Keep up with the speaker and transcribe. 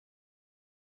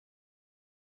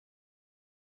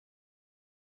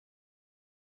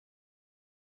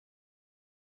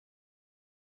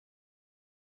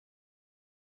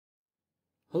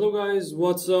Hello guys,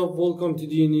 what's up? Welcome to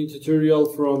the new tutorial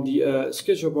from the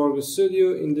SketchUp Argo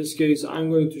Studio. In this case, I'm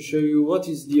going to show you what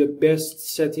is the best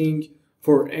setting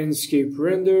for Enscape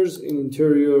renders in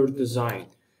interior design.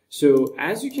 So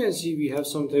as you can see, we have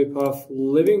some type of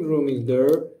living room in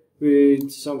there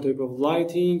with some type of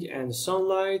lighting and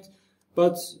sunlight,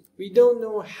 but we don't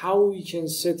know how we can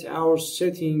set our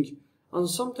setting on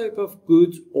some type of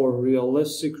good or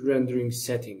realistic rendering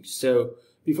setting. So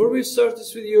before we start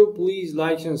this video, please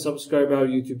like and subscribe our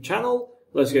YouTube channel.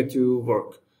 Let's get to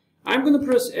work. I'm going to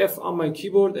press F on my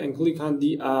keyboard and click on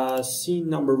the scene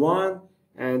number 1,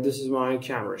 and this is my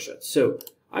camera shot. So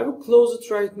I will close it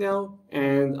right now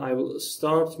and I will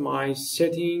start my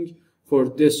setting for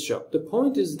this job. The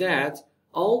point is that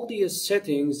all the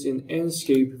settings in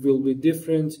Enscape will be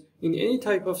different in any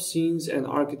type of scenes and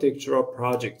architectural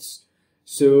projects.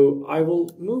 So I will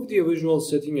move the visual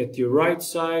setting at the right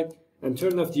side and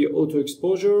turn off the auto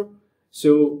exposure.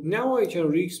 So now I can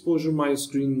re-exposure my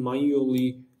screen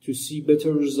manually to see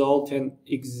better result and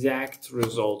exact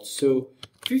results. So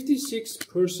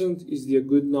 56% is the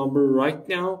good number right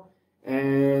now,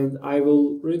 and I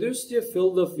will reduce the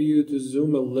field of view to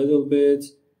zoom a little bit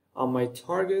on my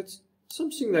target.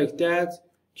 Something like that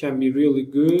can be really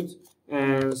good,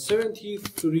 and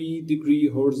 73-degree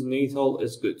horizontal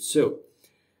is good. So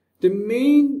the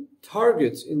main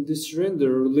targets in this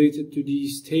render related to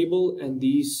these table and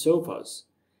these sofas.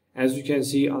 As you can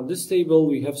see on this table,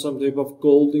 we have some type of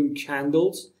golden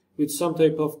candles with some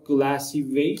type of glassy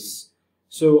vase.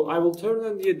 So I will turn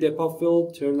on the depth of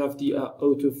field, turn off the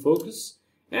autofocus,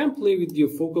 and play with the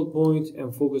focal point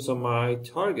and focus on my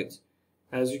target.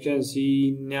 As you can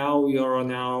see, now we are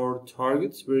on our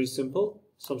target. Very simple,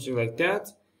 something like that.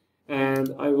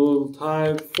 And I will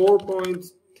type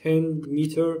 4.10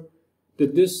 meter, the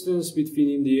distance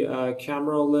between the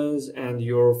camera lens and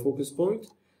your focus point.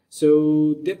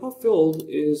 So depth of field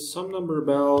is some number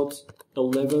about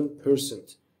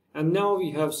 11%. And now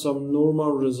we have some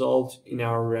normal result in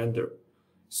our render.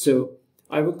 So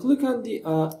I will click on the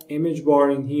image bar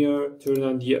in here, turn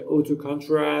on the auto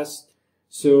contrast.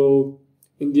 So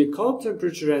in the color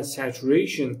temperature and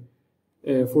saturation,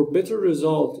 for better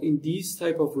result in these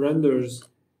type of renders,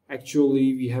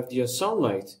 actually we have the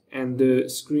sunlight and the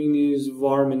screen is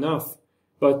warm enough.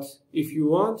 But if you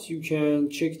want, you can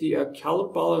check the color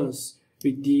balance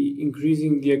with the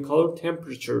increasing the color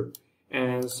temperature,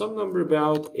 and some number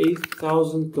about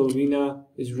 8000 Kelvin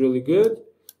is really good.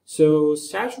 So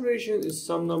saturation is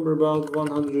some number about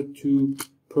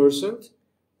 102%,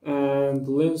 and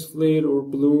lens flare or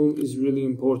bloom is really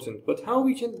important. But how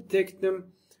we can detect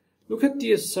them? Look at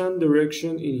the sun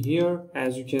direction in here.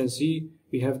 As you can see,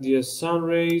 we have the sun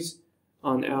rays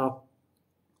on our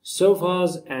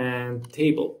sofas and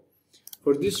table.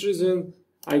 For this reason,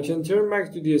 I can turn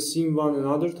back to the scene 1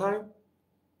 another time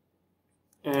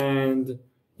and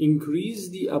increase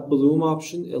the bloom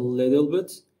option a little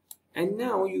bit. And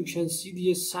now you can see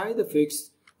the side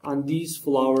effects on these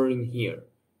flowers in here.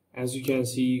 As you can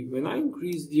see, when I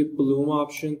increase the bloom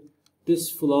option, this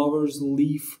flower's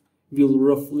leaf will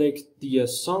reflect the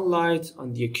sunlight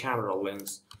on the camera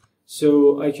lens.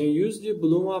 So I can use the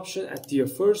bloom option at the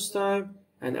first time,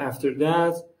 and after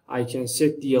that I can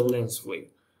set the lens flare.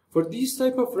 For these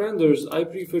type of renders, I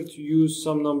prefer to use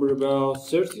some number about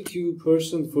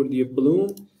 32% for the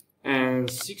bloom and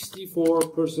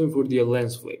 64% for the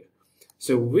lens flare.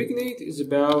 So vignette is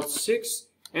about 6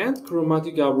 and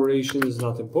chromatic aberration is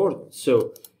not important.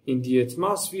 So in the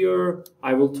atmosphere,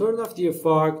 I will turn off the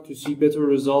fog to see better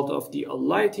result of the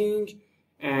lighting,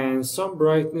 and some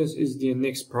brightness is the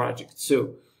next project.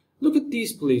 So look at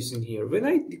this place in here. When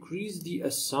I decrease the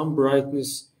sun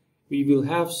brightness, we will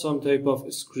have some type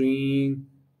of screen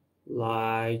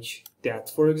like that,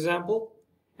 for example,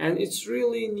 and it's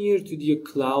really near to the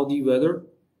cloudy weather.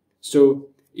 So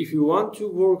if you want to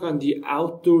work on the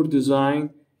outdoor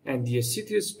design and the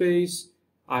city space,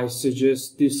 I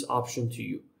suggest this option to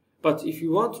you. But if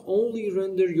you want only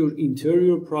render your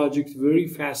interior project very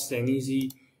fast and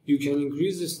easy, you can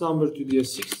increase this number to the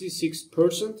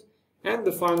 66%, and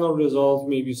the final result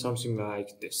may be something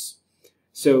like this.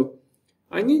 So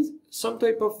I need some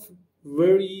type of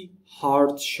very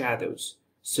hard shadows.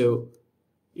 So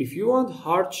if you want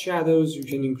hard shadows, you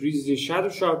can increase the shadow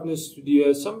sharpness to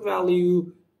the some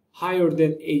value higher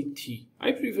than 80.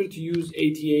 I prefer to use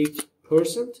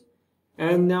 88%.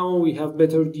 And now we have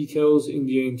better details in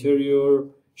the interior,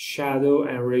 shadow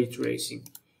and ray tracing.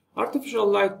 Artificial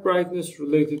light brightness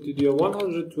related to the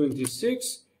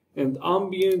 126, and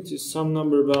ambient is some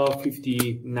number about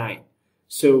 59.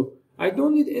 So I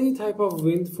don't need any type of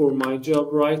wind for my job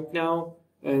right now.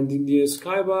 And in the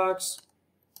skybox,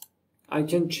 I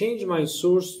can change my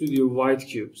source to the white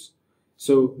cubes.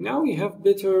 So now we have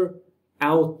better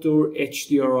outdoor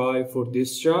HDRI for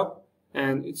this job,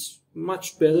 and it's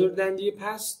much better than the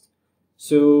past.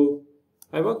 So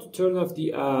I want to turn off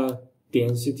the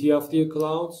density of the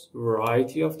clouds,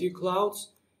 variety of the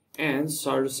clouds, and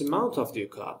surface amount of the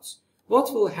clouds.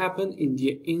 What will happen in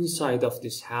the inside of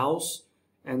this house?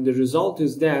 And the result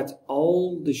is that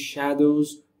all the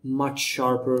shadows much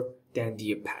sharper than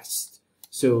the past.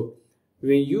 So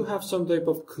when you have some type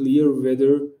of clear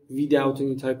weather without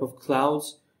any type of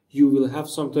clouds, you will have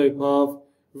some type of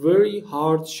very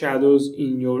hard shadows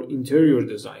in your interior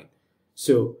design.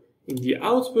 So in the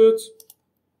output,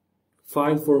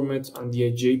 file format on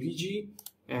the JPG,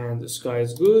 and the sky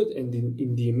is good. And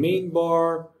in the main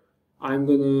bar, I'm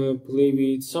gonna play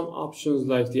with some options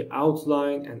like the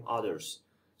outline and others.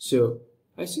 So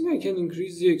I think I can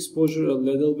increase the exposure a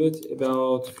little bit,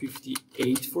 about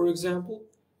 58 for example,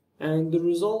 and the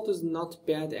result is not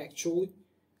bad actually.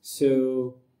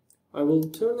 So I will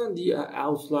turn on the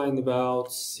outline about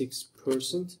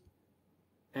 6%,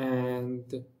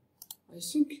 and I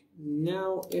think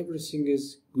now everything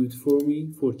is good for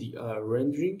me for the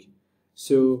rendering.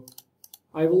 So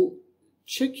I will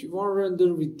check one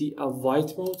render with the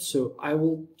white mode. So I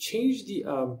will change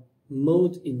the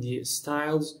mode in the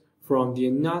styles from the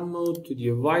none mode to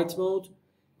the white mode,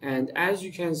 and as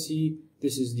you can see,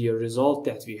 this is the result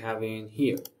that we have in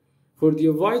here. For the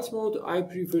white mode, I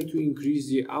prefer to increase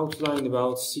the outline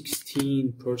about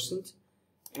 16%,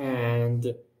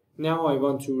 and now I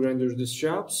want to render this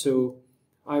job. So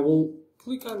I will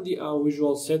click on the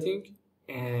visual setting,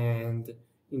 and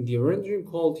in the rendering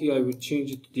quality I will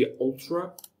change it to the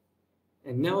ultra,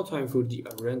 and now time for the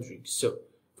rendering. So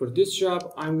for this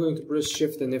job I'm going to press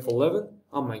Shift and F11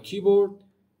 on my keyboard,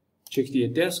 check the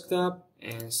desktop,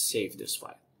 and save this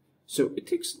file. So it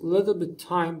takes a little bit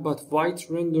time, but white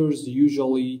renders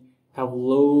usually have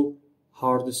low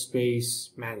hard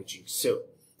space managing. So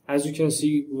as you can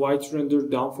see, white render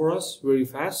done for us very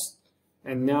fast,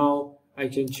 and now I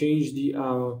can change the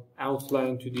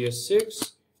outline to the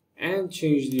 6 and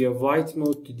change the white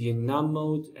mode to the none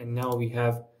mode, and now we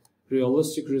have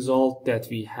realistic result that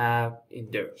we have in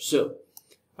there. So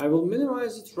I will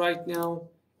minimize it right now,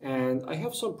 and I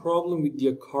have some problem with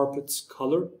the carpet's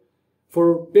color.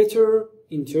 For better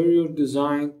interior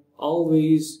design,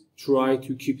 always try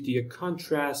to keep the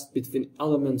contrast between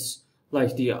elements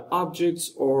like the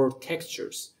objects or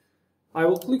textures. I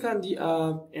will click on the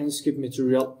Enscape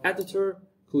material editor,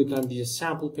 click on the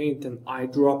sample paint and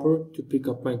eyedropper to pick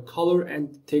up my color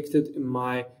and detect it in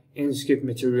my Enscape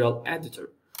material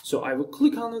editor. So I will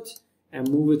click on it and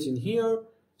move it in here.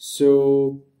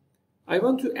 So I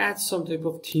want to add some type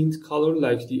of tint color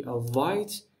like the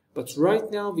white, but right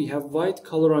now we have white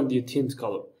color on the tint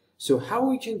color. So how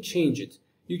we can change it?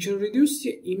 You can reduce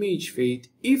the image fade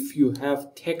if you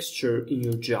have texture in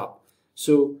your job.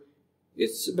 So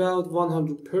it's about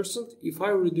 100%. If I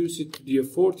reduce it to the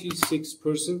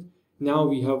 46%, now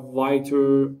we have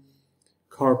whiter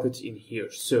carpet in here.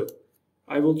 So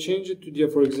I will change it to the,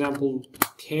 for example,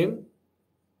 10.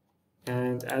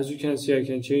 And as you can see, I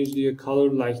can change the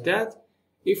color like that.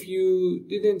 If you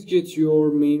didn't get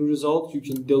your main result, you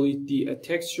can delete the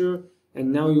texture,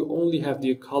 and now you only have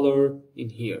the color in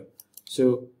here.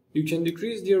 So you can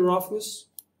decrease the roughness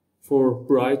for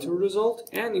brighter result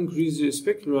and increase the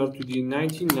specular to the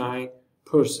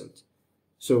 99%.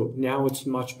 So now it's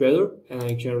much better, and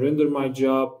I can render my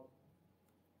job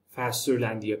faster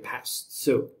than the past.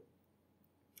 So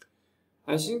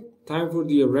I think time for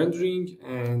the rendering,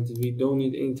 and we don't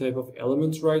need any type of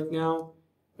elements right now.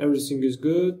 Everything is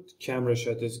good, camera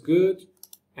shot is good,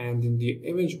 and in the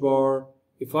image bar,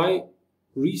 if I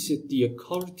reset the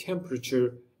color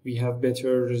temperature, we have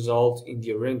better result in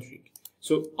the rendering.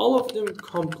 So all of them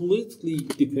completely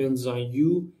depends on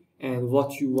you and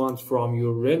what you want from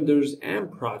your renders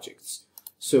and projects.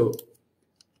 So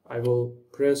I will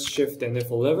press Shift and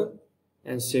F11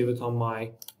 and save it on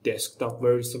my desktop.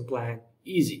 Very simple and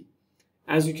easy.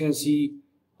 As you can see,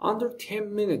 under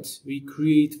 10 minutes, we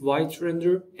create white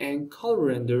render and color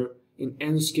render in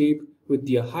Enscape with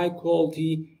the high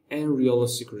quality and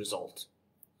realistic result.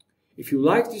 If you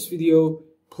like this video,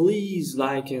 please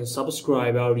like and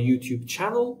subscribe our YouTube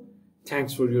channel.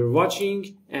 Thanks for your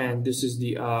watching, and this is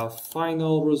the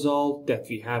final result that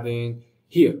we have in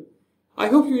here. I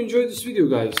hope you enjoyed this video,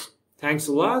 guys. Thanks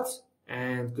a lot,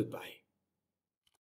 and goodbye.